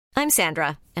I'm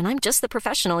Sandra, and I'm just the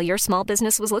professional your small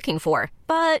business was looking for.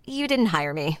 But you didn't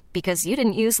hire me because you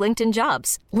didn't use LinkedIn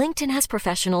Jobs. LinkedIn has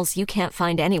professionals you can't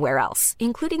find anywhere else,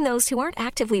 including those who aren't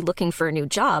actively looking for a new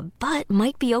job, but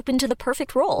might be open to the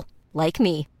perfect role, like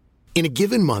me. In a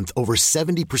given month, over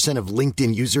 70% of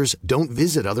LinkedIn users don't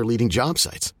visit other leading job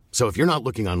sites. So if you're not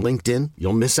looking on LinkedIn,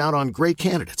 you'll miss out on great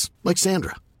candidates like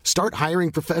Sandra. Start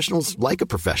hiring professionals like a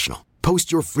professional.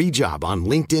 Post your free job on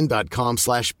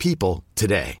linkedin.com/people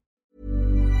today.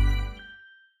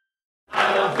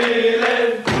 I'm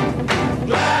feeling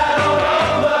glad all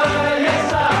over,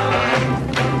 yes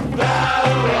I'm glad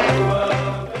all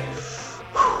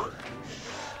over.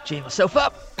 Cheer myself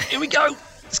up. Here we go.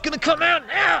 It's going to come out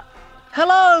now.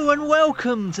 Hello and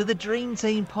welcome to the Dream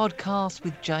Team podcast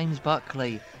with James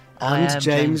Buckley. I am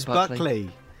James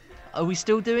Buckley. Are we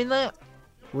still doing that?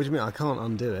 What do you mean? I can't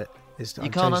undo it. You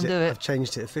can't undo it? I've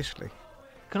changed it officially.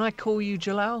 Can I call you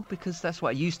Jalal? Because that's what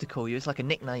I used to call you. It's like a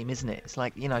nickname, isn't it? It's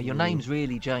like, you know, your name's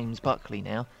really James Buckley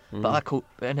now. But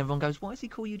and everyone goes, why does he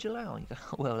call you Jalal? You go,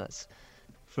 well, that's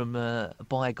from a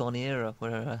bygone era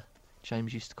where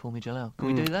James used to call me Jalal. Can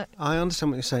we do that? I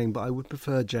understand what you're saying, but I would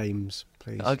prefer James,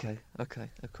 please. Okay,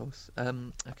 of course.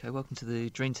 Okay, welcome to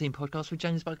the Dream Team podcast with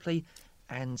James Buckley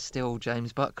and still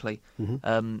James Buckley.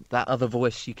 That other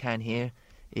voice you can hear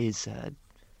is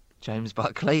James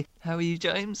Buckley. How are you,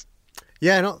 James?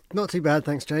 Yeah, not too bad,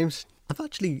 thanks, James. I've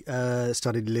actually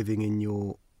started living in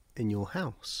your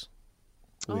house,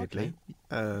 weirdly.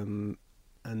 Okay.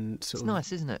 And it's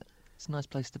nice, isn't it? It's a nice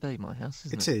place to be, my house,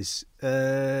 isn't it? It is.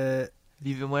 Have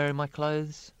you been wearing my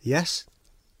clothes? Yes.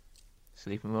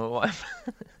 Sleeping with my wife?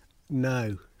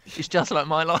 No. It's just like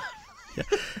my life.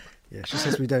 Yeah, she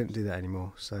says we don't do that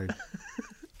anymore, so...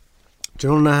 Do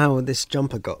you want to know how this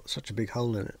jumper got such a big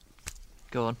hole in it?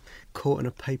 Go on. Caught in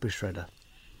a paper shredder.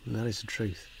 And that is the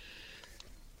truth.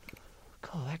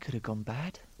 God, that could have gone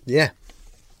bad. Yeah.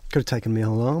 Could have taken me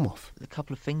whole arm off. A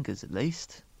couple of fingers, at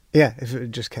least. Yeah, if it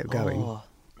had just kept going. Oh,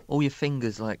 all your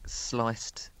fingers, like,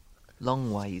 sliced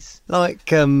long ways. Like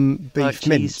beef like cheese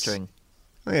mince. string.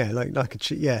 Oh, yeah, like a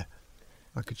cheese. Yeah,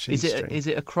 like a cheese string. Is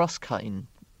it a cross-cutting?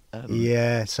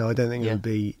 Yeah, so I don't think it would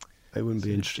be. It wouldn't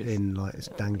be just... in like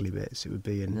dangly bits. It would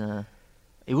be in. No,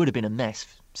 it would have been a mess.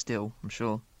 Still, I'm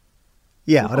sure.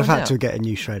 Yeah, We'll I'd have find had out. to get a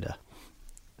new shredder.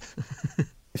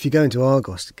 If you go into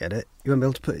Argos to get it, you won't be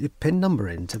able to put your PIN number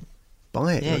in to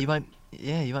buy it. Yeah, you won't.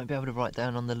 Yeah, you won't be able to write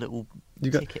down on the little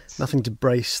You've got tickets. nothing to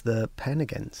brace the pen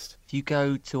against. If you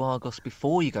go to Argos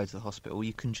before you go to the hospital,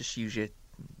 you can just use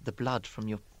the blood from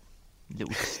your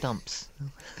little stumps.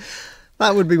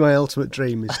 That would be my ultimate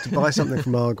dream: is to buy something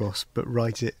from Argos but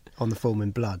write it on the form in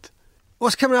blood.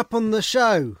 What's coming up on the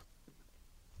show?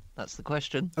 That's the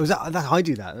question. Oh, is that I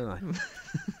do that, don't I?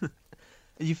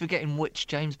 Are you forgetting which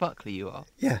James Buckley you are?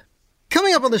 Yeah.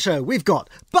 Coming up on the show, we've got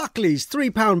Buckley's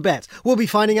 £3 bet. We'll be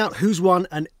finding out who's won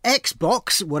an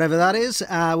Xbox, whatever that is,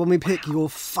 when we pick your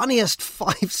funniest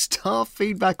 5-star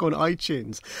feedback on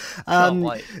iTunes. Can't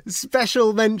wait.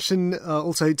 Special mention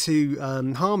also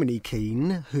to Harmony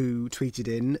Keane, who tweeted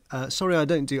in, sorry I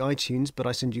don't do iTunes, but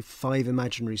I send you 5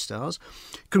 imaginary stars.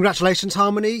 Congratulations,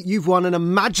 Harmony, you've won an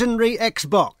imaginary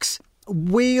Xbox.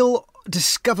 We'll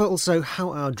discover also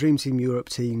how our Dream Team Europe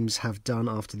teams have done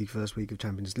after the first week of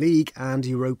Champions League and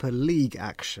Europa League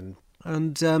action.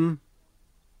 And,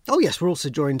 oh yes, we're also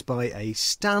joined by a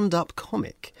stand-up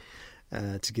comic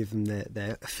to give them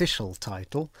their official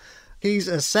title. He's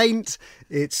a saint.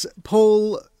 It's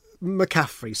Paul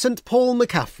McCaffrey. St. Paul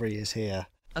McCaffrey is here.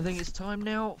 I think it's time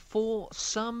now for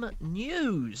some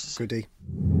news. Goody.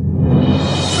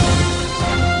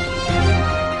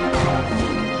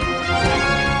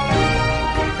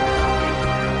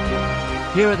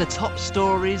 Here are the top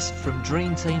stories from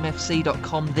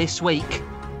DreamTeamFC.com this week.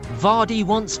 Vardy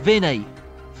wants Vinny.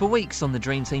 For weeks on the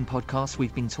Dream Team podcast,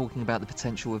 we've been talking about the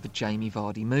potential of a Jamie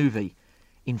Vardy movie.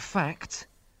 In fact,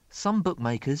 some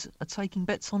bookmakers are taking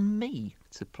bets on me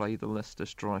to play the Leicester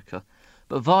striker.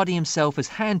 But Vardy himself has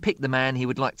handpicked the man he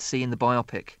would like to see in the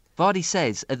biopic. Vardy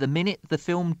says, at the minute, the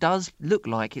film does look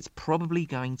like it's probably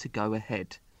going to go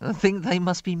ahead. I think they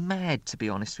must be mad, to be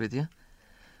honest with you.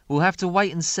 We'll have to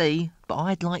wait and see, but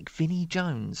I'd like Vinnie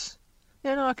Jones.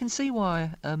 Yeah, no, I can see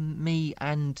why me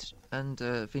and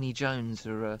Vinnie Jones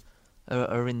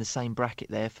are in the same bracket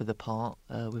there for the part.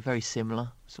 We're very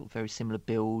similar, sort of very similar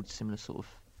build, similar sort of,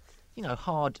 you know,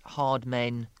 hard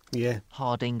men,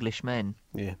 hard English men.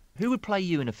 Yeah. Who would play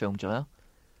you in a film, Joel?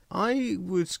 I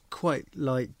would quite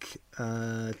like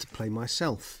to play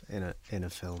myself in a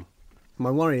film.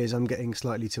 My worry is I'm getting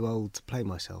slightly too old to play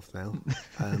myself now.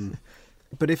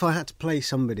 But if I had to play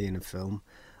somebody in a film,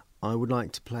 I would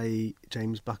like to play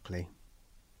James Buckley.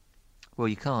 Well,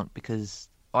 you can't, because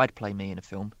I'd play me in a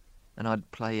film, and I'd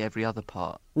play every other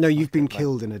part. No, you've been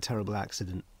killed in a terrible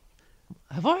accident.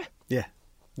 Have I? Yeah.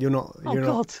 You're not. Oh, You're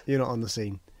God. not. You're not on the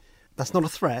scene. That's not a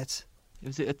threat.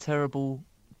 Was it a terrible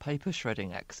paper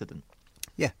shredding accident?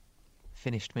 Yeah.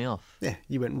 Finished me off. Yeah.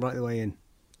 You went right the way in.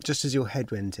 Just as your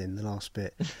head went in, the last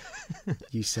bit,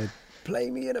 you said, "Play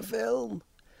me in a film."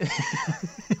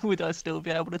 Would I still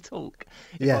be able to talk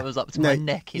if Yeah. I was up to my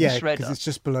neck in yeah, shredder? because it's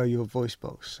just below your voice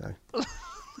box. So,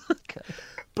 Okay.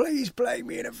 please play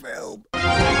me in a film.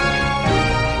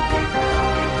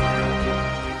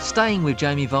 Staying with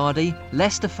Jamie Vardy,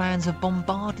 Leicester fans have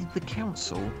bombarded the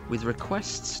council with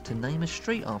requests to name a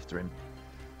street after him.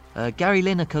 Gary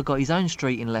Lineker got his own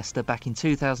street in Leicester back in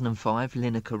 2005,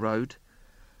 Lineker Road.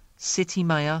 City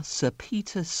Mayor Sir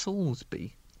Peter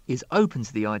Salisbury is open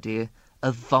to the idea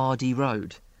of Vardy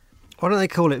Road. Why don't they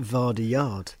call it Vardy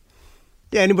Yard?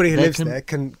 Yeah, anybody who lives there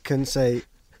can say,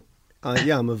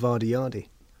 yeah, I'm a Vardy Yardy.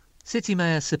 City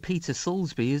Mayor Sir Peter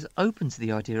Salisbury is open to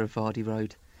the idea of Vardy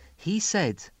Road. He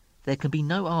said there can be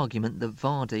no argument that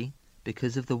Vardy,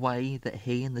 because of the way that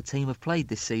he and the team have played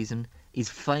this season, is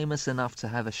famous enough to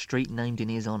have a street named in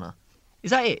his honour.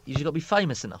 Is that it? You just got to be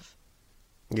famous enough?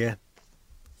 Yeah.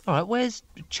 All right, where's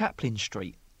Chaplin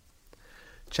Street?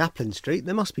 Chaplin Street?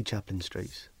 There must be Chaplin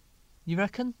Streets. You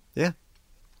reckon? Yeah.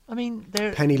 I mean,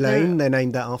 they're... Penny Lane, they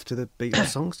named that after the Beatles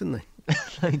songs, didn't they?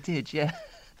 They did, yeah.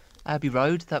 Abbey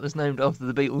Road, that was named after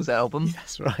the Beatles album.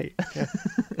 That's right. Yeah.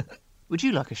 Would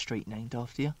you like a street named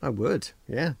after you? I would,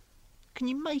 yeah. Can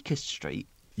you make a street?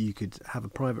 You could have a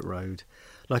private road.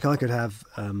 Like I could have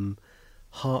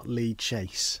Hartley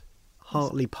Chase,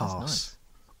 Hartley Pass, nice.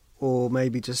 Or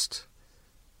maybe just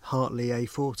Hartley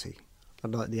A40.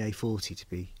 I'd like the A40 to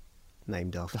be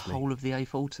named after The me. whole of the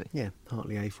A40? Yeah,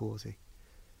 Hartley A40.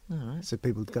 All right. So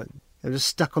people they're just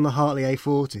stuck on the Hartley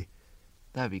A40.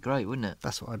 That would be great, wouldn't it?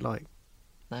 That's what I'd like.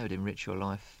 That would enrich your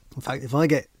life. In fact, if I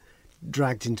get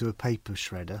dragged into a paper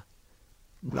shredder,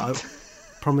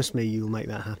 promise me you'll make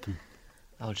that happen.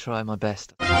 I'll try my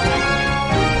best.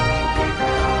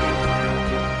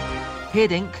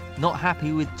 Hiddink not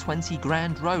happy with 20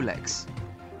 grand Rolex.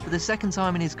 For the second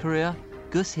time in his career,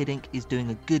 Gus Hiddink is doing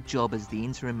a good job as the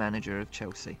interim manager of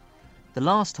Chelsea. The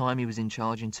last time he was in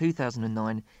charge in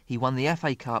 2009, he won the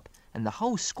FA Cup and the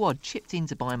whole squad chipped in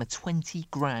to buy him a 20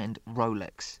 grand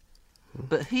Rolex.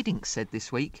 But Hiddink said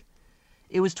this week,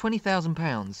 it was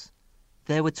 £20,000.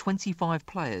 There were 25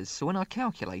 players, so when I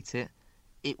calculate it,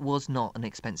 it was not an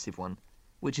expensive one,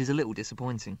 which is a little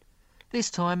disappointing. This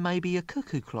time maybe a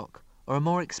cuckoo clock or a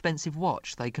more expensive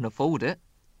watch, they can afford it.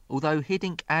 Although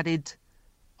Hiddink added,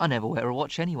 I never wear a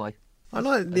watch anyway. I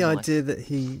like the idea that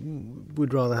he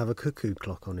would rather have a cuckoo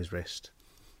clock on his wrist.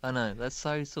 I know, that's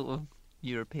so sort of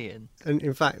European. And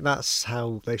in fact, that's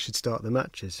how they should start the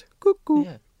matches. Cuckoo,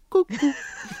 Yeah. cuckoo.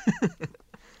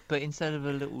 But instead of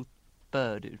a little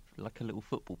bird, it's like a little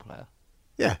football player.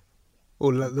 Yeah.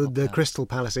 Or the Crystal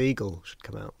Palace eagle should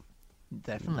come out.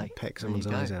 Definitely. Peck There you someone's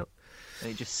go. eyes out.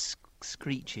 And it just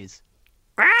screeches.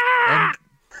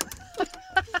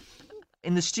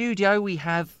 In the studio, we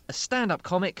have a stand-up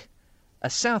comic, a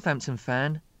Southampton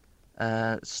fan,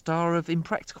 star of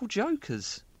Impractical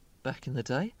Jokers back in the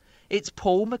day. It's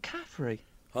Paul McCaffrey.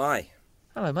 Hi.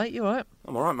 Hello, mate. You all right?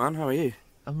 I'm alright, man. How are you?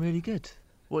 I'm really good.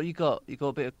 What you got? You got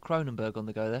a bit of Cronenberg on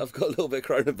the go there? I've got a little bit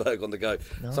of Cronenberg on the go.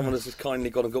 Nice. Someone has just kindly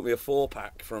gone and got me a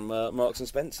 4-pack from Marks and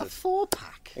Spencer's.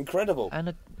 4-pack? Incredible. And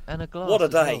a glass. What a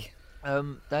as well.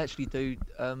 day. They actually do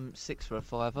 6 for a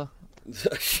 £5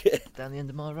 Shit. down the end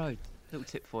of my road. Little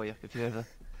tip for you if you ever.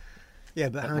 Yeah,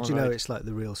 but Up how my do you know road. it's like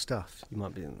the real stuff? You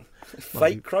might be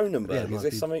Fake Cronenberg. yeah, Is might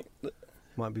this be- something?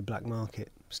 might be black market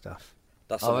stuff.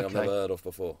 That's Oh, something okay. I've never heard of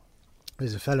before.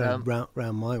 There's a fellow Um,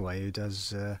 round my way who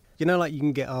does, like you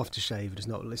can get aftershave. It's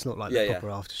not like Yeah, the yeah. proper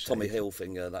aftershave. Tommy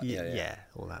Hilfiger. That. Yeah,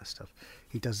 all that stuff.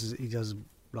 He does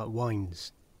like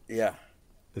wines. Yeah.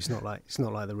 It's not like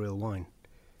the real wine.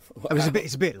 I mean,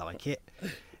 it's a bit like it.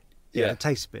 Yeah. It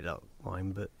tastes a bit like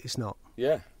wine, but it's not.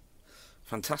 Yeah.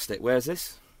 Fantastic. Where's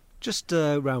this? Just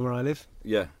round where I live.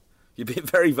 Yeah. You're being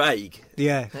very vague.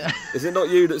 Yeah, Is it not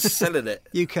you that's selling it?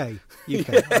 UK. Yeah,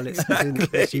 Well, it's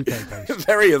UK based.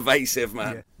 Very evasive,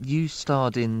 man. Yeah. You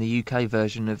starred in the UK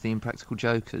version of the Impractical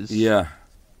Jokers. Yeah.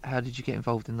 How did you get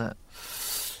involved in that?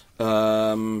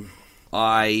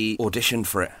 I auditioned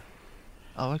for it.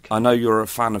 Oh, okay. I know you're a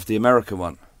fan of the American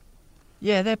one.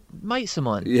 Yeah, they're mates of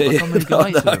mine. Yeah, Like, I'm really good I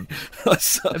mates with know. them.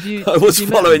 Have you- I was have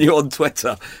you met following them? you on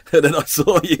Twitter, and then I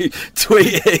saw you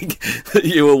tweeting that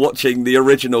you were watching the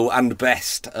original and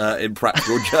best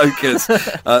Impractical Jokers.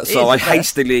 So I best.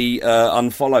 hastily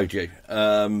unfollowed you.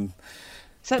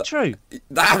 that true?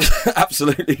 That's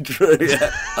absolutely true,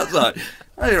 yeah. I was like,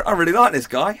 I really like this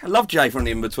guy. I love Jay from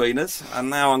the In-Betweeners, and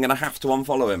now I'm going to have to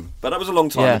unfollow him. But that was a long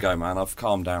time ago, man. I've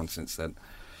calmed down since then.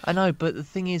 I know, but the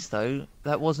thing is, though,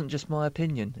 that wasn't just my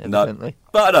opinion, evidently. No,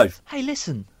 but I know. Hey,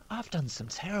 listen, I've done some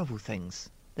terrible things.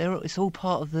 It's all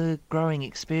part of the growing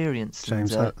experience.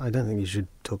 James, and, I don't think you should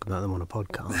talk about them on a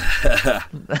podcast.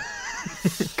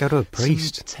 Go to a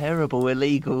priest. Some terrible,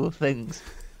 illegal things.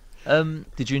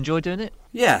 Did you enjoy doing it?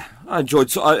 Yeah, I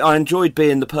enjoyed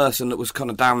being the person that was kind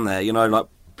of down there, you know, like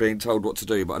being told what to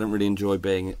do, but I didn't really enjoy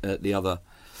being at the other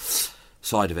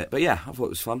side of it. But yeah, I thought it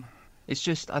was fun. It's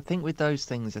just, I think with those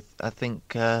things, I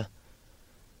think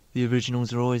the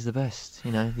originals are always the best.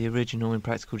 You know, the original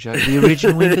Impractical Joke, the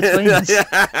original In-Betweens.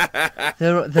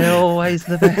 They're always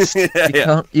the best.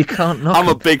 You can't knock I'm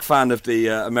them. a big fan of the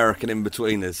American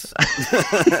In-Betweeners.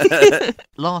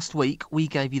 Last week, we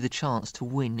gave you the chance to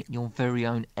win your very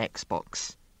own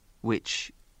Xbox,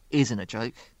 which isn't a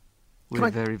joke. We're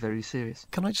very, very serious.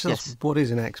 Can I just ask, what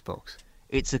is an Xbox?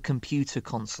 It's a computer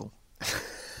console.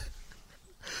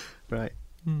 Right.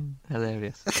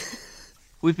 Hilarious.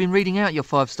 We've been reading out your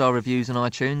 5-star reviews on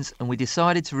iTunes, and we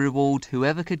decided to reward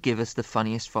whoever could give us the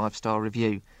funniest 5-star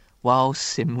review, while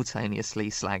simultaneously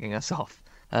slagging us off.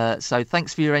 So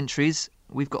thanks for your entries.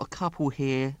 We've got a couple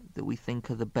here that we think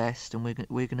are the best, and we're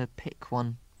going to pick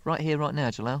one right here, right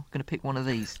now, Jalal. We're going to pick one of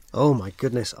these. Oh my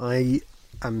goodness, I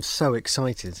am so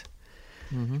excited.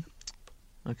 Mm-hmm.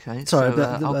 Okay. Sorry, so,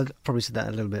 I probably said that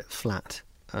a little bit flat,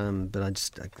 but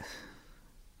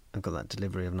I've got that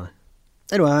delivery, haven't I?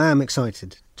 Anyway, I am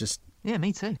excited. Yeah,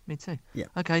 me too. Yeah.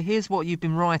 Okay, here's what you've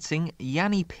been writing.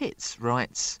 Yanni Pitts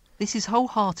writes, "This is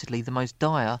wholeheartedly the most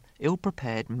dire,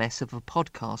 ill-prepared mess of a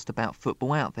podcast about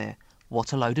football out there.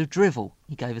 What a load of drivel."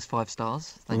 He gave us 5 stars.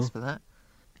 Thanks for that.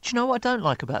 But you know what I don't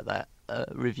like about that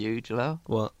review, Jalal?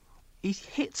 What? He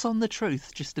hits on the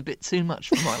truth just a bit too much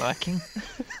for my liking.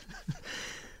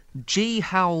 G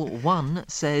Howl 1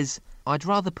 says, "I'd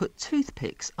rather put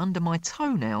toothpicks under my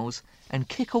toenails and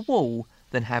kick a wall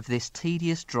than have this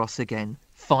tedious dross again.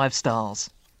 5 stars.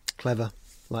 Clever.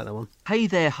 Like that one. Hey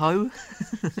there, ho,"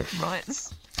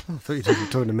 writes. Oh, I thought you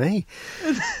were talking to me.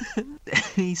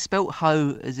 He spelt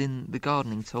hoe as in the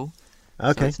gardening tool.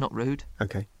 Okay. So it's not rude.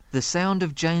 Okay. "The sound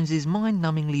of James's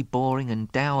mind-numbingly boring and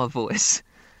dour voice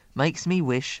makes me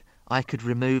wish I could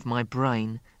remove my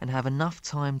brain and have enough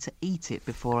time to eat it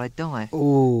before I die."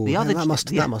 Oh, that must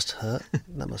hurt.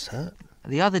 That must hurt.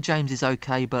 The other James is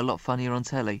okay, but a lot funnier on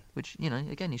telly, which, you know,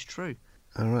 again, is true.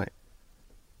 All right.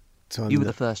 So You were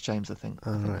the first James, I think.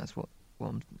 I think right. that's what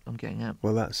I'm getting at.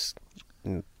 Well, that's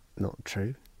not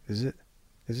true, is it?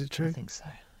 Is it true? I think so.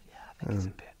 Yeah, I think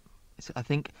it's a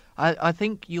bit. I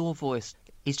think your voice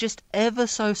is just ever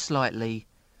so slightly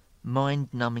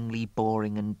mind-numbingly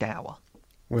boring and dour.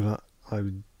 Well, I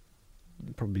would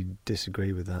probably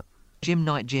disagree with that. Jim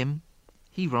Knight Jim,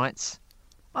 he writes,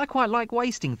 "I quite like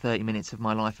wasting 30 minutes of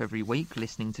my life every week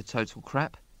listening to total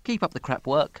crap. Keep up the crap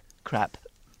work. Crap."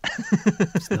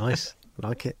 It's nice. I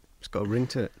like it. It's got a ring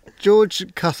to it.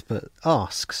 George Cuthbert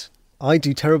asks, "I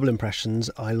do terrible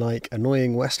impressions. I like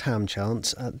annoying West Ham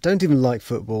chants, don't even like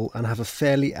football, and have a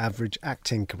fairly average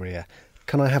acting career.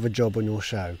 Can I have a job on your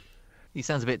show?" He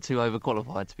sounds a bit too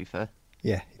overqualified, to be fair.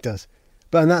 Yeah, he does.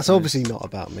 And that's obviously not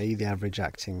about me, the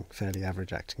fairly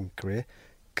average acting career,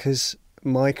 because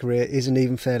my career isn't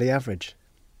even fairly average.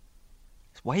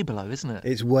 It's way below, isn't it?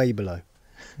 It's way below.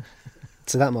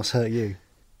 So that must hurt you.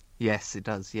 Yes, it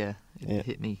does, yeah. It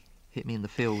hit me in the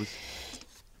feels.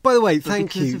 By the way,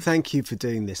 thank you for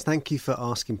doing this. Thank you for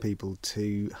asking people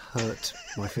to hurt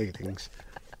my feelings.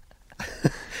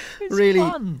 It's really,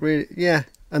 fun. really, yeah.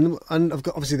 And I've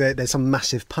got, obviously there's some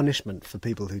massive punishment for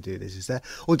people who do this, is there?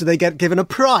 Or do they get given a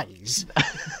prize?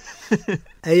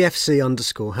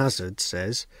 AFC_Hazard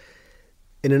says,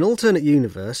 "In an alternate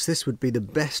universe, this would be the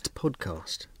best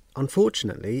podcast.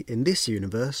 Unfortunately, in this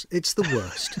universe, it's the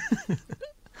worst."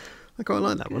 I quite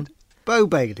like that one. Bo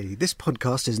Bailey, "This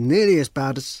podcast is nearly as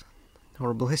bad as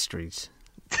Horrible Histories."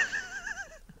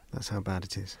 That's how bad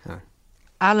it is. Oh.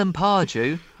 Alan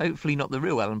Pardew, hopefully not the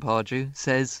real Alan Pardew,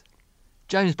 says,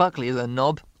 "James Buckley is a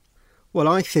knob." Well,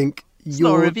 I think It's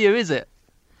not a review, is it?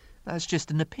 That's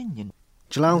just an opinion.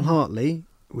 Jalal Hartley,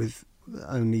 with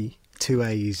only 2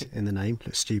 A's in the name,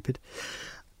 looks stupid.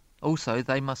 Also,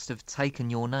 they must have taken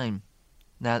your name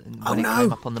now when it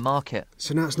came up on the market.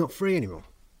 So now it's not free anymore?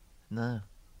 No.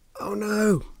 Oh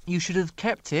no! You should have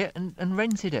kept it and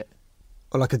rented it.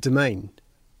 Or like a domain?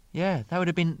 Yeah, that would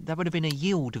have been a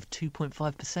yield of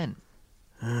 2.5%.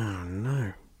 Oh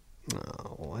no.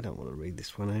 Oh, I don't want to read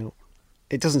this one out.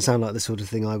 It doesn't sound like the sort of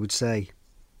thing I would say.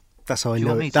 That's how I Do you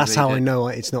know. want me to That's read how I it? know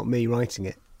it's not me writing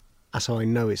it. That's how I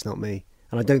know it's not me.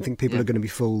 And I don't think people Yeah. are going to be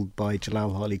fooled by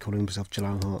Jalal Hartley calling himself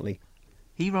Jalal Hartley.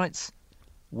 He writes,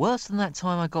 worse than that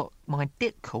time I got my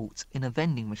dick caught in a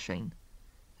vending machine.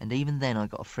 And even then I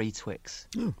got a free Twix.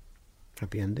 Oh,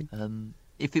 happy ending.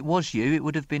 If it was you, it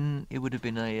would have been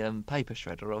a paper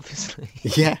shredder, obviously.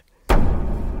 Yeah.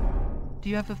 Do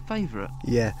you have a favourite?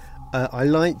 Yeah. I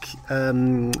like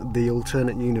the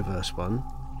alternate universe one,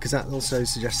 because that also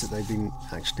suggests that they've been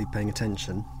actually paying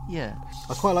attention. Yeah.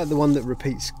 I quite like the one that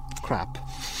repeats crap.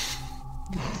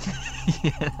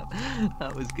 Yeah,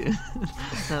 that was good.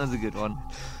 That was a good one.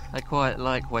 I quite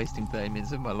like wasting 30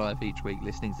 minutes of my life each week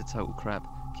listening to Total Crap.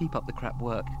 Keep up the crap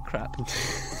work, crap.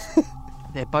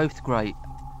 They're both great.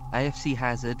 AFC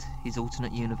Hazard, his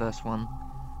alternate universe one,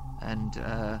 and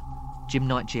Jim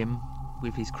Night Jim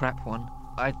with his crap one.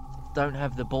 I don't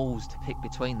have the balls to pick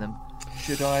between them.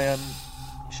 Should I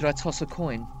toss a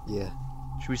coin? Yeah.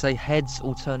 Should we say heads,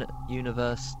 alternate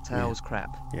universe, tails,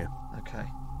 crap? Yeah. Okay.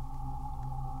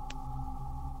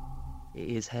 It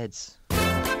is heads.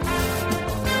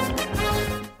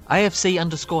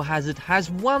 AFC_Hazard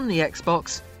has won the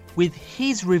Xbox with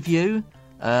his review.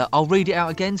 I'll read it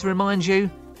out again to remind you.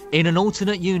 In an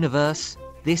alternate universe,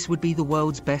 this would be the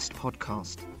world's best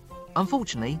podcast.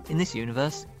 Unfortunately, in this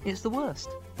universe, it's the worst.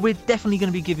 We're definitely going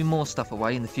to be giving more stuff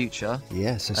away in the future.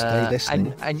 Yeah, so stay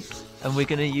listening. And we're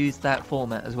going to use that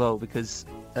format as well because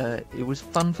it was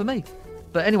fun for me.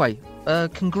 But anyway,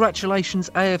 congratulations,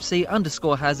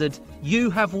 AFC_Hazard. You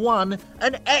have won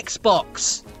an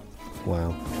Xbox!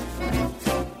 Wow.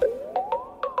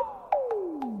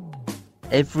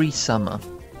 Every summer,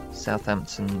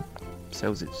 Southampton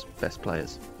sells its best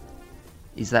players.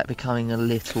 Is that becoming a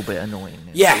little bit annoying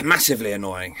now? Yeah, massively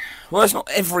annoying. Well, it's not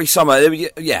every summer.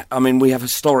 Yeah, I mean, we have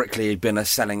historically been a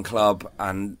selling club,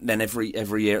 and then every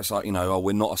year it's like,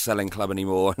 we're not a selling club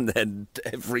anymore, and then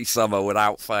every summer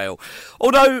without fail.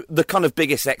 Although the kind of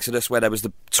biggest exodus where there was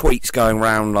the tweets going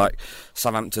around, like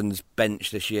Southampton's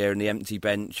bench this year and the empty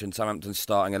bench, and Southampton's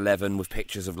starting 11 with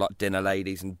pictures of like dinner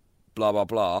ladies and blah, blah,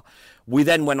 blah. We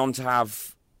then went on to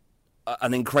have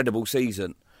an incredible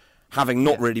season. Having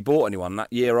not really bought anyone that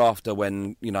year after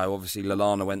when, obviously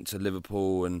Lallana went to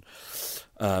Liverpool and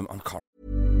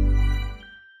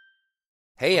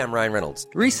Hey, I'm Ryan Reynolds.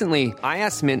 Recently, I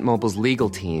asked Mint Mobile's legal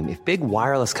team if big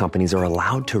wireless companies are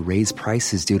allowed to raise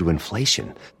prices due to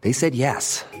inflation. They said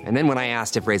yes. And then when I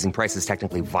asked if raising prices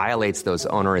technically violates those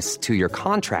onerous 2-year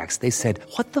contracts, they said,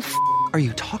 "What the f*** are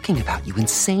you talking about, you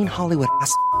insane Hollywood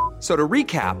ass?" So to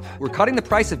recap, we're cutting the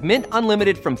price of Mint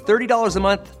Unlimited from $30 a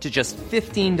month to just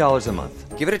 $15 a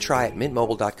month. Give it a try at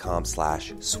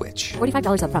mintmobile.com/switch.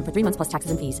 $45 up front for 3 months plus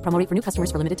taxes and fees. Promo rate for new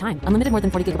customers for limited time. Unlimited more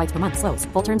than 40 gigabytes per month. Slows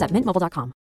full terms at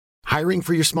mintmobile.com. Hiring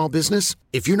for your small business?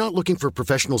 If you're not looking for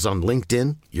professionals on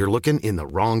LinkedIn, you're looking in the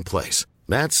wrong place.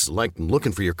 That's like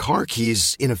looking for your car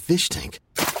keys in a fish tank.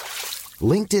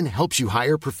 LinkedIn helps you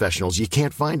hire professionals you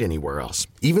can't find anywhere else,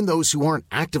 even those who aren't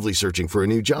actively searching for a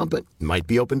new job but might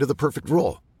be open to the perfect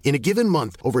role. In a given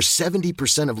month, over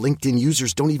 70% of LinkedIn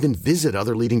users don't even visit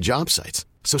other leading job sites.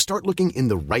 So start looking in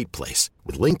the right place.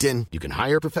 With LinkedIn, you can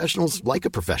hire professionals like a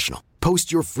professional.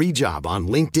 Post your free job on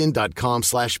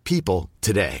linkedin.com/people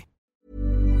today.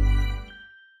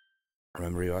 I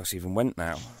remember who else even went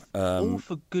now. All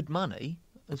for good money.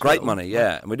 Great money,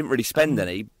 yeah. And we didn't really spend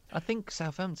any. I think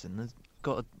Southampton has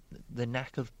got the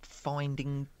knack of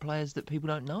finding players that people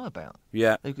don't know about.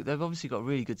 Yeah. They've obviously got a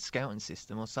really good scouting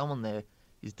system, or someone there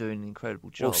is doing an incredible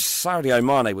job. Well, Sadio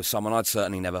Mane was someone I'd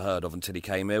certainly never heard of until he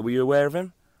came here. Were you aware of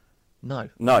him? No,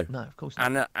 of course not.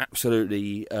 And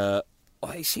absolutely,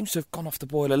 he seems to have gone off the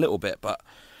boil a little bit, but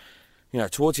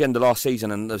towards the end of last season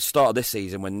and the start of this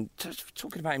season, when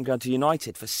talking about him going to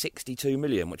United for 62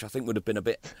 million, which I think would have been a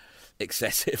bit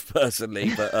excessive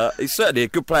personally, but he's certainly a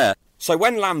good player. So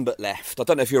when Lambert left, I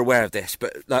don't know if you're aware of this,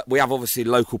 but we have obviously a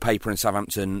local paper in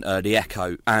Southampton, The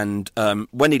Echo, and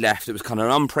when he left, it was kind of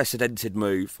an unprecedented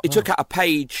move. He took out a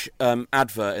page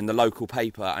advert in the local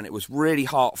paper, and it was really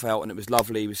heartfelt, and it was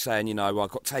lovely. He was saying, I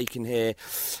got taken here,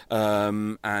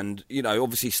 and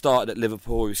obviously started at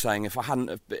Liverpool. He was saying, if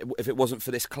it wasn't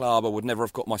for this club, I would never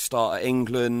have got my start at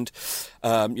England.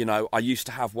 I used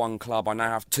to have one club, I now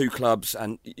have 2 clubs,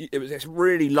 and it was this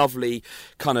really lovely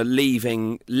kind of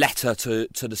leaving letter to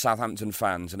the Southampton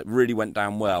fans, and it really went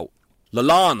down well.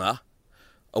 Lallana,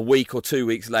 a week or 2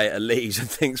 weeks later, leaves and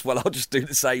thinks, well, I'll just do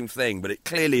the same thing, but it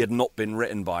clearly had not been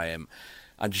written by him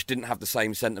and just didn't have the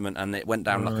same sentiment, and it went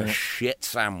down like a shit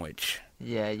sandwich.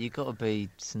 Yeah, you've got to be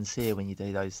sincere when you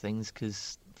do those things,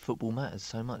 because football matters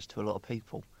so much to a lot of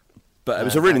people. But it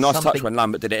was a really nice touch something- when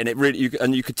Lambert did it, and it really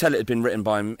you could tell it had been written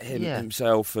by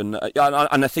himself, and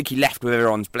I think he left with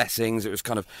everyone's blessings. It was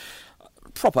kind of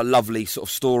proper lovely sort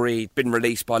of story. Been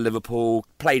released by Liverpool,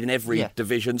 played in every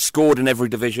division, scored in every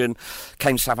division.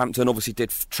 Came to Southampton, obviously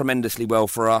did tremendously well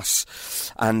for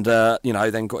us, and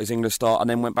then got his England start, and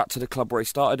then went back to the club where he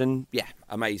started, and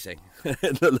amazing.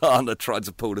 Lallana tried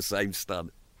to pull the same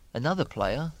stunt. Another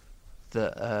player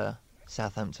that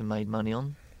Southampton made money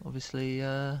on, obviously,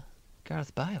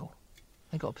 Gareth Bale.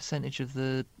 They got a percentage of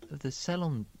the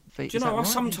sell-on fee. Do you know, I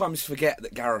sometimes forget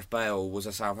that Gareth Bale was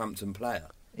a Southampton player.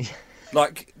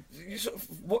 Like, you sort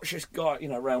of watch this guy,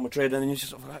 Real Madrid, and then you just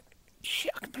sort of like,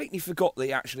 shit, I completely forgot that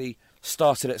he actually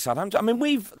started at Southampton.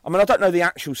 I don't know the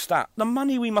actual stat. The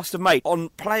money we must have made on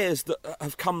players that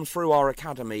have come through our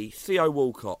academy, Theo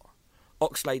Walcott,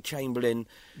 Oxlade-Chamberlain,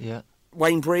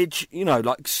 Wayne Bridge,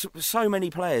 so many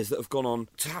players that have gone on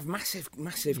to have massive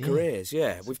careers.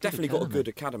 Yeah, we've definitely got a good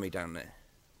academy down there.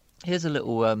 Here's a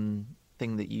little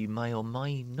thing that you may or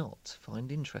may not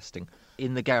find interesting.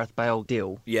 In the Gareth Bale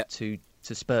deal to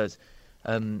Spurs,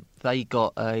 they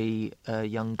got a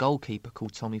young goalkeeper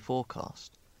called Tommy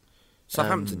Forecast.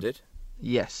 Southampton did?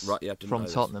 Yes. Right, yeah, from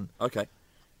Tottenham. Okay.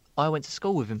 I went to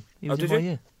school with him. He was in my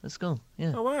year at school.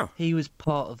 Yeah. Oh, wow. He was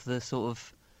part of the sort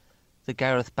of the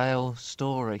Gareth Bale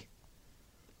story.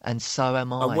 And so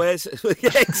am I. And where's...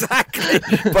 exactly.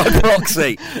 By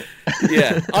proxy.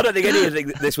 Yeah. I don't think anything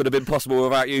that this would have been possible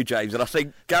without you, James. And I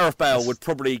think Gareth Bale would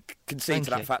probably concede to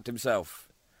that fact himself.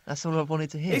 That's all I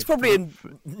wanted to hear. He's probably in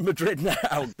Madrid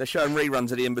now. They're showing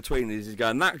reruns of the in-between. He's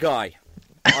going, that guy.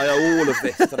 I owe all of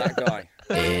this to that guy.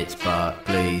 It's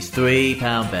Buckley's £3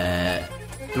 bet.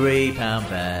 £3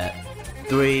 bet.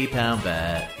 £3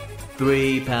 bet.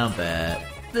 £3 bet.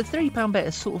 The £3 bet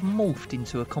has sort of morphed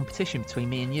into a competition between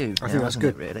me and you. I think that's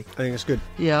good. Really. I think it's good.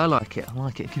 Yeah, I like it.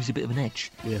 It gives you a bit of an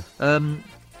edge. Yeah.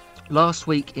 Last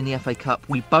week in the FA Cup,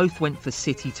 we both went for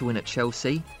City to win at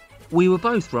Chelsea. We were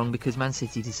both wrong because Man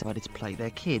City decided to play their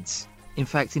kids. In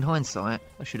fact, in hindsight,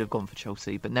 I should have gone for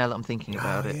Chelsea, but now that I'm thinking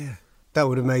about it... Yeah. That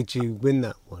would have made you win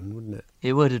that one, wouldn't it?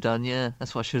 It would have done, yeah.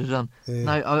 That's what I should have done.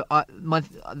 Yeah. No,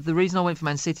 the reason I went for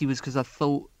Man City was because I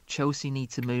thought Chelsea need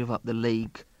to move up the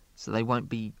league so they won't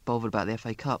be bothered about the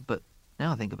FA Cup. But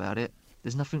now I think about it,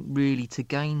 there's nothing really to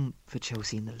gain for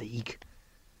Chelsea in the league.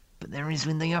 But there is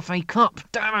in the FA Cup.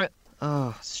 Damn it!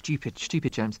 Oh, stupid,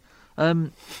 James.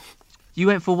 You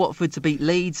went for Watford to beat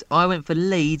Leeds. I went for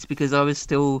Leeds because I was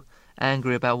still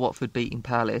angry about Watford beating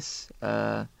Palace.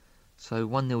 So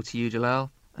 1-0 to you, Jalal.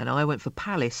 And I went for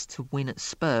Palace to win at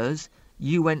Spurs.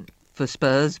 You went for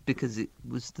Spurs because it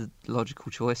was the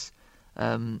logical choice.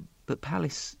 But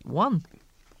Palace won.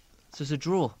 So it's a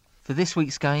draw. For this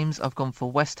week's games, I've gone for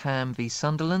West Ham v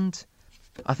Sunderland.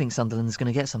 I think Sunderland's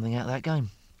going to get something out of that game.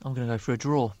 I'm going to go for a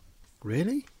draw.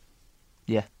 Really?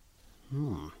 Yeah.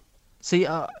 See,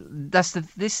 this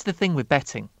is the thing with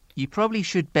betting. You probably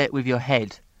should bet with your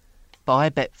head, but I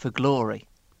bet for glory.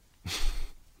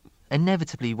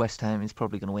 Inevitably, West Ham is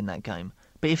probably going to win that game.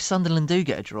 But if Sunderland do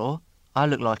get a draw, I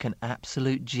look like an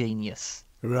absolute genius.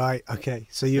 Right, okay.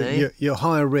 So you're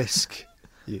higher risk,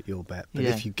 your bet. But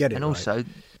if you get it and right... also,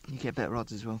 you get better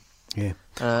odds as well. Yeah.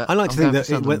 I like to think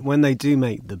that when they do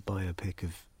make the biopic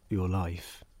of your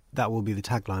life, that will be the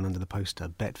tagline under the poster,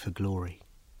 Bet for Glory,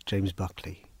 James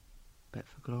Buckley. Bet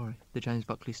for Glory, the James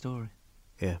Buckley story.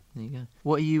 Yeah. There you go.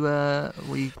 What are you,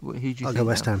 who do you think? I'll go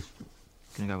West Ham.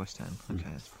 Going to go West Ham. Okay,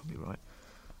 that's probably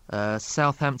right.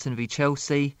 Southampton v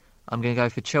Chelsea. I'm going to go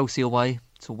for Chelsea away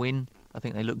to win. I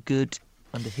think they look good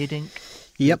under Hiddink.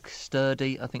 Yep. Look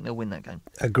sturdy. I think they'll win that game.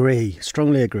 Agree.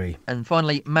 Strongly agree. And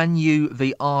finally, Man U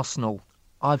v Arsenal.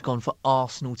 I've gone for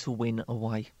Arsenal to win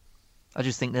away. I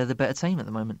just think they're the better team at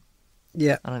the moment.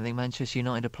 Yeah. I don't think Manchester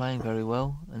United are playing very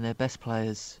well, and their best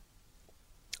players...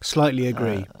 Slightly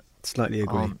agree.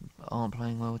 Aren't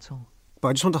playing well at all. But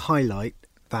I just want to highlight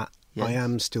that Yes. I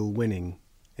am still winning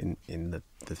in the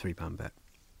 £3 bet.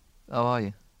 Oh, are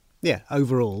you? Yeah,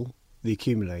 overall, the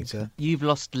accumulator. You've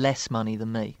lost less money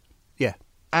than me. Yeah.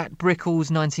 At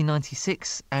Brickles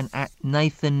 1996 and at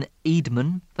Nathan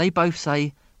Eadman, they both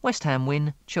say West Ham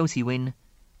win, Chelsea win,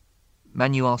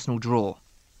 Man U Arsenal draw.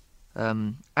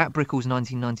 At Brickles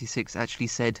 1996 actually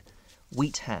said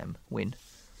Wheat Ham win.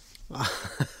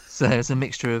 So there's a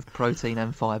mixture of protein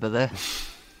and fibre there.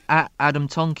 At Adam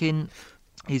Tonkin,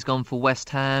 he's gone for West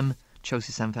Ham,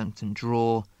 Chelsea Southampton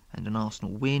draw and an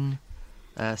Arsenal win.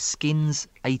 Skins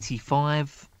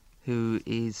 85,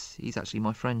 he's actually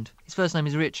my friend. His first name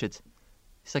is Richard.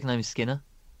 His second name is Skinner.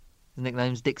 His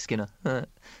nickname's Dick Skinner.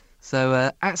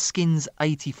 So at Skins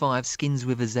 85, Skins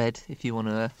with a Z, if you want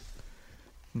to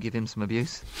Give him some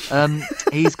abuse.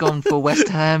 He's gone for West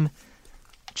Ham,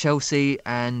 Chelsea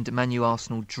and Man U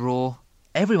Arsenal draw.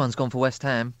 Everyone's gone for West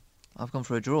Ham. I've gone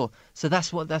for a draw. So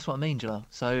that's what I mean, Jalal.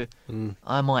 So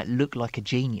I might look like a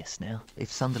genius now. If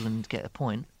Sunderland get a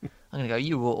point, I'm going to go,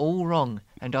 you were all wrong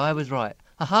and I was right.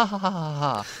 Ha ha ha ha ha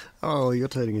ha. Oh, you're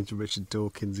turning into Richard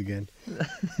Dawkins again.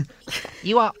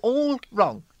 You are all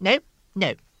wrong. No.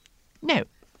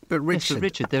 But Richard... Yes, but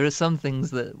Richard, there are some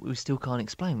things that we still can't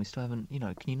explain. We still haven't,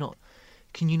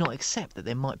 can you not accept that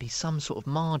there might be some sort of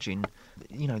margin?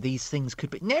 These things could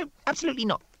be... No, absolutely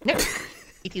not. No,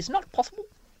 it is not possible.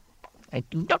 I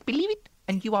do not believe it,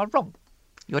 and you are wrong.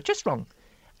 You are just wrong.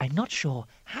 I'm not sure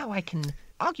how I can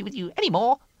argue with you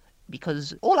anymore,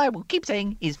 because all I will keep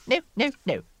saying is no. No.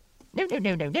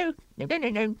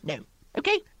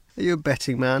 Okay? Are you a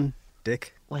betting man,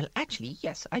 Dick? Well, actually,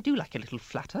 yes, I do like a little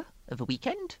flutter of a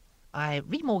weekend. I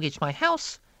remortgaged my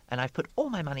house, and I've put all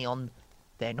my money on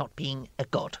there not being a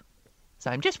god.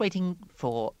 So I'm just waiting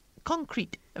for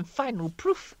concrete and final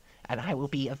proof, and I will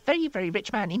be a very, very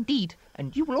rich man indeed,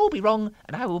 and you will all be wrong,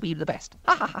 and I will be the best.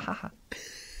 Ha ha ha ha ha.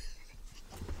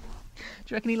 Do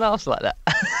you reckon he laughs like that?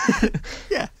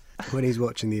 Yeah. When he's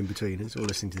watching The Inbetweeners or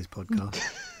listening to this podcast.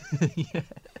 Yeah.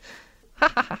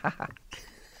 Ha ha ha ha ha.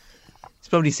 He's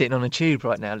probably sitting on a tube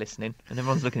right now listening, and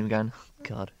everyone's looking at him going,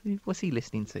 God, what's he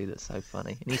listening to that's so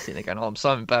funny? And he's sitting there going, I'm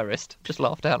so embarrassed. Just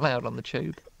laughed out loud on the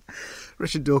tube.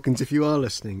 Richard Dawkins, if you are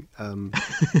listening...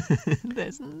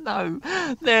 There's no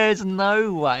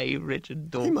way Richard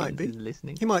Dawkins is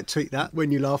listening. He might tweet that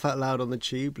when you laugh out loud on the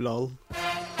tube, lol.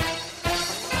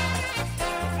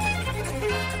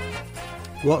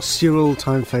 What's your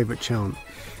all-time favourite chant?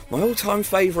 My all-time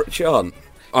favourite chant?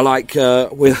 I like,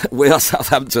 we are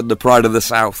Southampton, the pride of the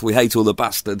South. We hate all the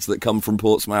bastards that come from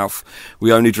Portsmouth.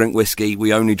 We only drink whiskey,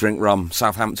 we only drink rum.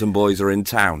 Southampton boys are in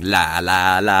town. La,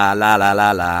 la, la, la, la,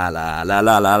 la, la, la, la,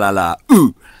 la, la, la, la.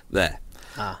 Ooh! There.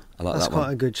 I like that's that quite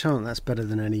one. a good chant. That's better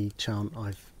than any chant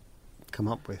I've come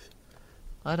up with.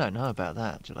 I don't know about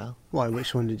that, Jalal. Why?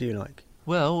 Which one did you like?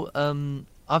 Well,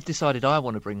 I've decided I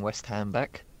want to bring West Ham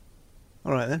back.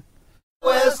 All right, then.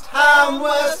 West Ham,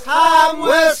 West Ham,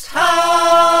 West Ham!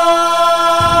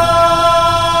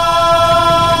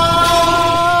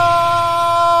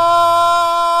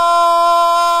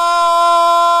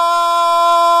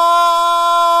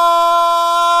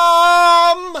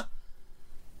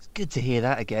 It's good to hear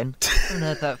that again. I haven't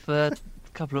heard that for a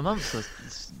couple of months, or at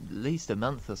least a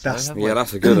month or so. Haven't we? Yeah,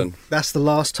 that's a good one. That's the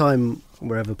last time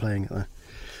we're ever playing it, though.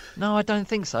 No, I don't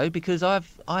think so, because I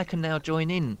can now join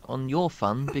in on your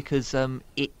fun, because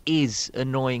it is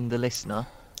annoying the listener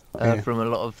from a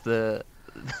lot of the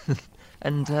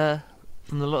and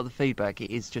from a lot of the feedback.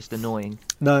 It is just annoying.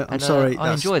 No, I'm sorry.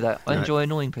 I enjoy that. I enjoy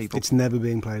annoying people. It's never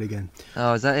being played again.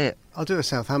 Oh, is that it? I'll do a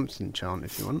Southampton chant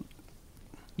if you want.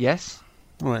 Yes.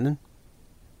 All right, then.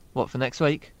 What, for next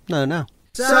week? No, no.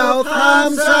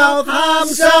 Southam, Southam,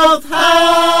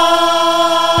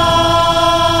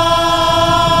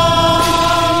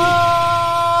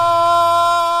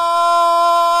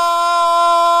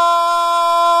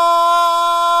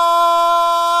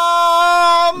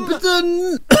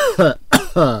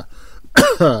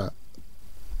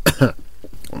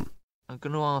 I'm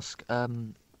going to ask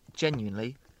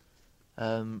genuinely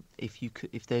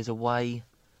if there's a way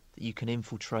that you can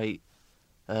infiltrate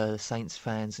Saints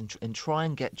fans and try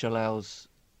and get Jalal's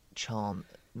chant,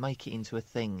 make it into a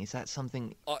thing. Is that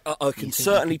something I can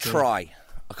certainly try.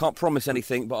 I can't promise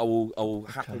anything, but I will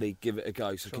happily give it a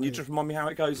go. So can you just remind me how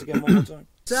it goes again one more time?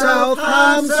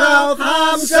 Southam,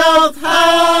 Southam, Southam!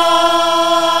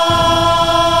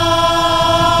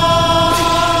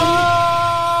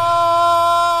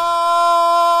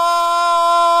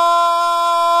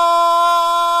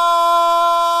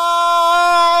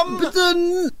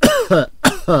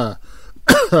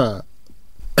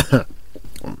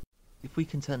 If we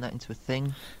can turn that into a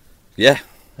thing, Yeah.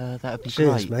 that would be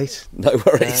Cheers, great. mate. No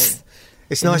worries.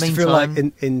 It's In the nice to feel like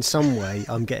meantime- in some way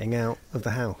I'm getting out of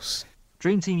the house.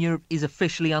 Dream Team Europe is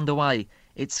officially underway.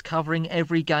 It's covering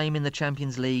every game in the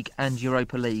Champions League and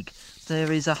Europa League.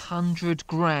 There is 100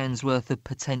 grand's worth of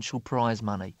potential prize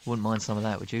money. Wouldn't mind some of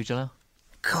that, would you, Jalal?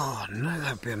 God, no,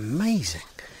 that'd be amazing.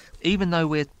 Even though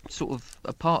we're sort of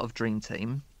a part of Dream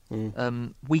Team,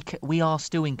 we are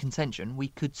still in contention. We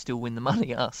could still win the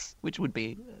money, us, which would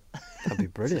be That'd be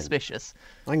brilliant. suspicious.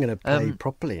 I'm going to play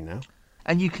properly now.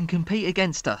 And you can compete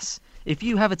against us. If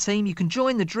you have a team, you can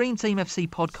join the Dream Team FC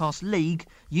Podcast League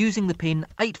using the pin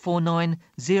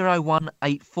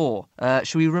 8490184.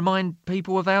 Shall we remind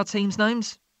people of our team's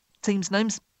names?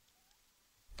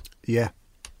 Yeah.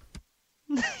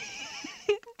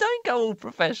 Don't go all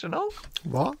professional.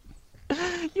 What?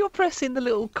 You're pressing the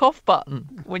little cough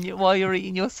button while you're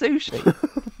eating your sushi.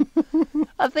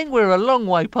 I think we're a long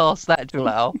way past that,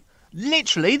 Jalal.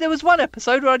 Literally, there was one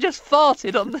episode where I just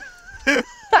farted on the...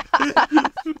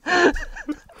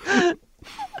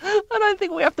 I don't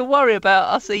think we have to worry about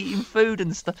us eating food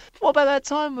and stuff. What about that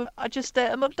time I just ate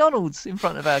at McDonald's in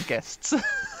front of our guests?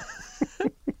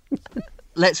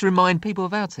 Let's remind people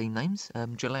of our team names.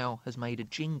 Jalal has made a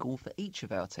jingle for each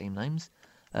of our team names,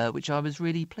 which I was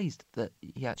really pleased that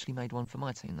he actually made one for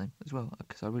my team name as well,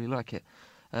 because I really like it.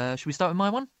 Should we start with my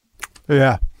one?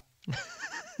 Yeah.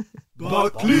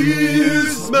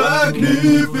 Buckley's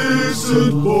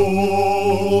magnificent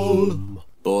ball.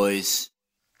 Boys.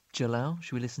 Jalal,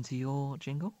 should we listen to your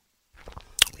jingle?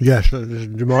 Yes, this is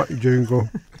my jingle.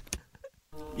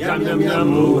 Yum yum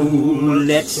yum,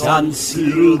 let's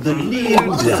unseal the lid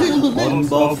on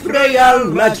Bob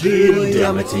Real Madrid.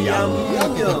 Yum yum yum.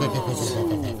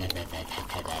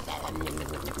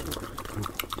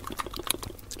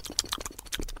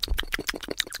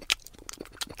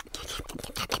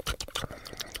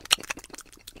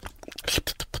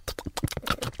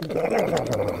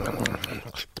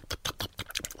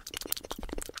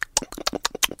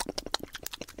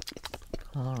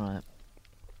 All right.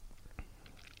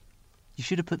 You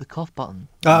should have put the cough button.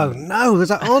 Oh, no, was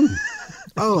that on?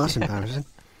 Oh, that's embarrassing.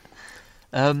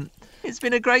 It's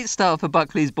been a great start for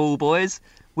Buckley's Ball Boys.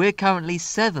 We're currently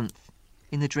 7th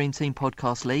in the Dream Team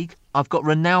Podcast League. I've got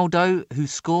Ronaldo, who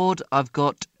scored. I've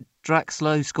got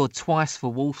Draxler, who scored twice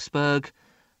for Wolfsburg.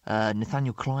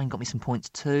 Nathaniel Klein got me some points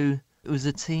too. It was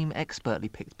a team expertly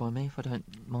picked by me, if I don't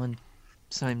mind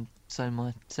saying so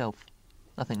myself.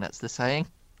 I think that's the saying.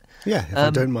 Yeah, if I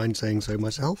don't mind saying so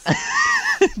myself.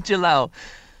 Jalal,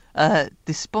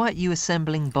 despite you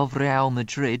assembling Bob Real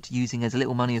Madrid using as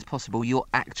little money as possible, you're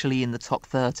actually in the top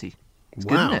 30. It's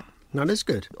good, isn't it? That is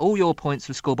good. All your points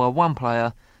were scored by one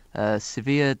player,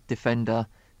 Sevilla defender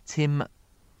Tim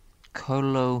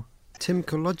Kolojicek.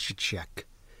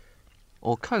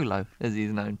 Or Kolo, as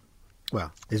he's known.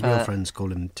 Well, his real friends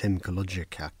call him Tim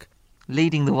Kolojicek.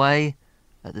 Leading the way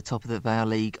at the top of the Vale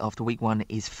League after week 1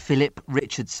 is Philip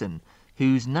Richardson,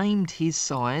 who's named his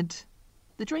side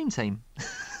the Dream Team.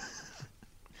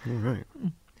 All right.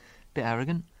 Bit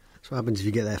arrogant. So what happens if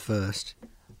you get there first?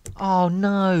 Oh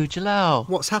no, Jalal.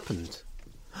 What's happened?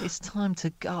 It's time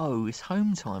to go. It's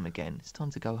home time again. It's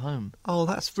time to go home. Oh,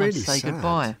 that's It's time really to say sad.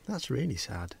 goodbye. That's really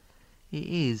sad. It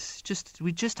is.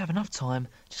 We just have enough time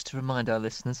just to remind our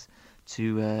listeners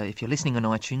to, if you're listening on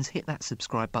iTunes, hit that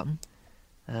subscribe button,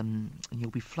 and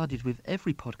you'll be flooded with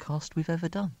every podcast we've ever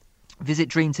done. Visit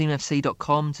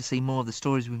dreamteamfc.com to see more of the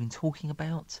stories we've been talking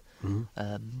about.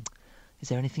 Is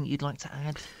there anything you'd like to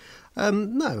add?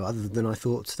 No, other than I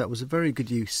thought that was a very good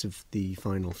use of the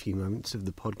final few moments of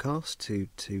the podcast to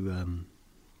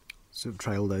sort of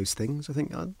trail those things. I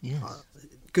think. Yes.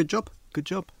 Good job. Good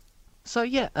job. So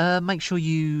yeah, make sure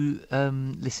you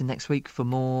listen next week for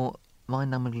more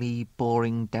mind-numbingly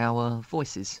boring, dour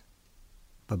voices.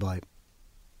 Bye-bye.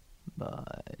 Bye.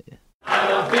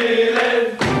 I'm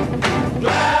feeling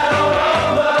glad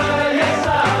all over, yes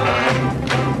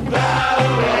I'm glad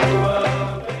all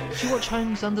over. Did you watch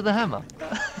Homes Under the Hammer?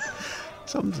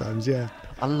 Sometimes, yeah.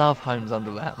 I love Homes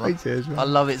Under the Hammer. I do as well. I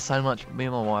love it so much. Me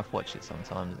and my wife watch it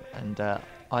sometimes, and I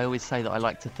always say that I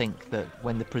like to think that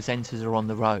when the presenters are on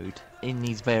the road in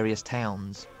these various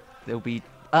towns, they'll be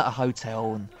at a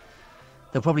hotel and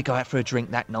they'll probably go out for a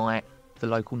drink that night, the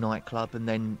local nightclub, and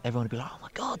then everyone will be like, oh my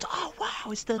God, oh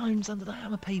wow, it's the Homes Under the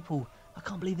Hammer people. I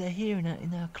can't believe they're here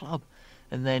in our club.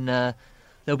 And then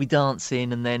they'll be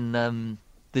dancing, and then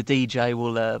the DJ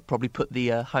will probably put the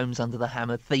Homes Under the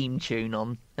Hammer theme tune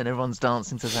on, and everyone's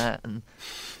dancing to that. And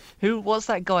what's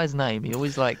that guy's name? He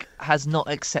always has not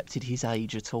accepted his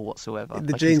age at all whatsoever.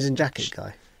 The jeans and jacket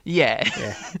guy. Yeah.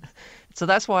 So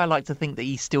that's why I like to think that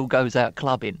he still goes out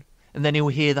clubbing, and then he'll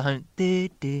hear the home.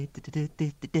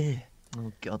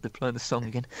 Oh God, they're playing the song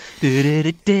again.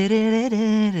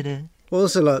 What I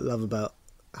also love about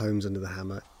Homes Under the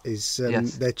Hammer is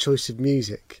their choice of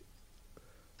music.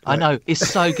 I know, it's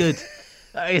so good.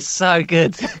 It's so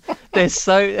good. There's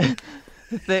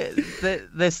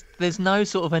no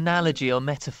sort of analogy or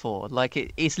metaphor.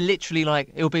 It's literally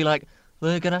it'll be like,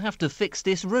 we're gonna have to fix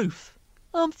this roof.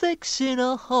 I'm fixing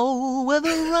a hole where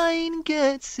the rain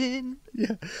gets in.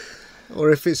 Yeah. Or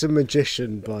if it's a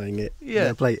magician buying it,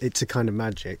 yeah, play It's a Kind of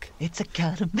Magic. It's a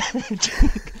kind of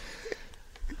magic.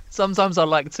 Sometimes I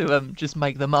like to just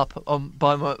make them up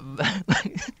by my.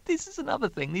 This is another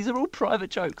thing. These are all private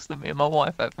jokes that me and my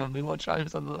wife have when we watch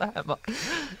Homes Under the Hammer.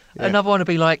 Yeah. Another one would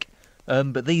be like,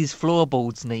 but these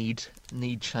floorboards need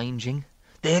changing.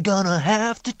 They're gonna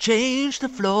have to change the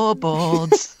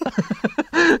floorboards.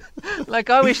 Like,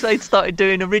 I wish they'd started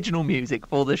doing original music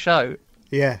for the show.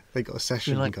 Yeah, they got a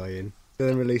session Like- guy in.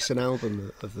 Then release an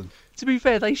album of them. To be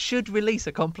fair, they should release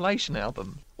a compilation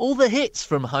album. All the hits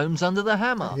from Homes Under the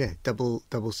Hammer. Yeah, double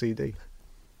CD.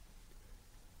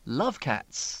 Love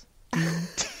Cats.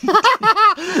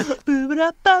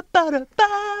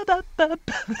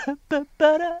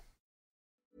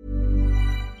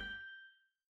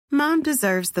 Mom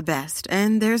deserves the best,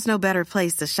 and there's no better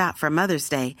place to shop for Mother's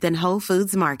Day than Whole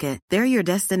Foods Market. They're your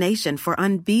destination for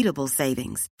unbeatable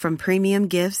savings, from premium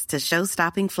gifts to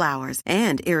show-stopping flowers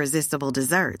and irresistible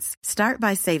desserts. Start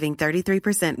by saving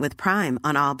 33% with Prime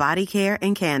on all body care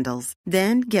and candles.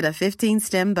 Then get a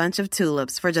 15-stem bunch of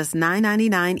tulips for just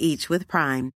 $9.99 each with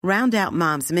Prime. Round out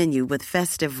Mom's menu with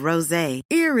festive rosé,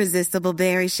 irresistible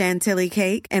berry chantilly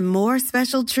cake, and more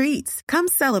special treats. Come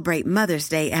celebrate Mother's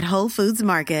Day at Whole Foods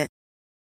Market.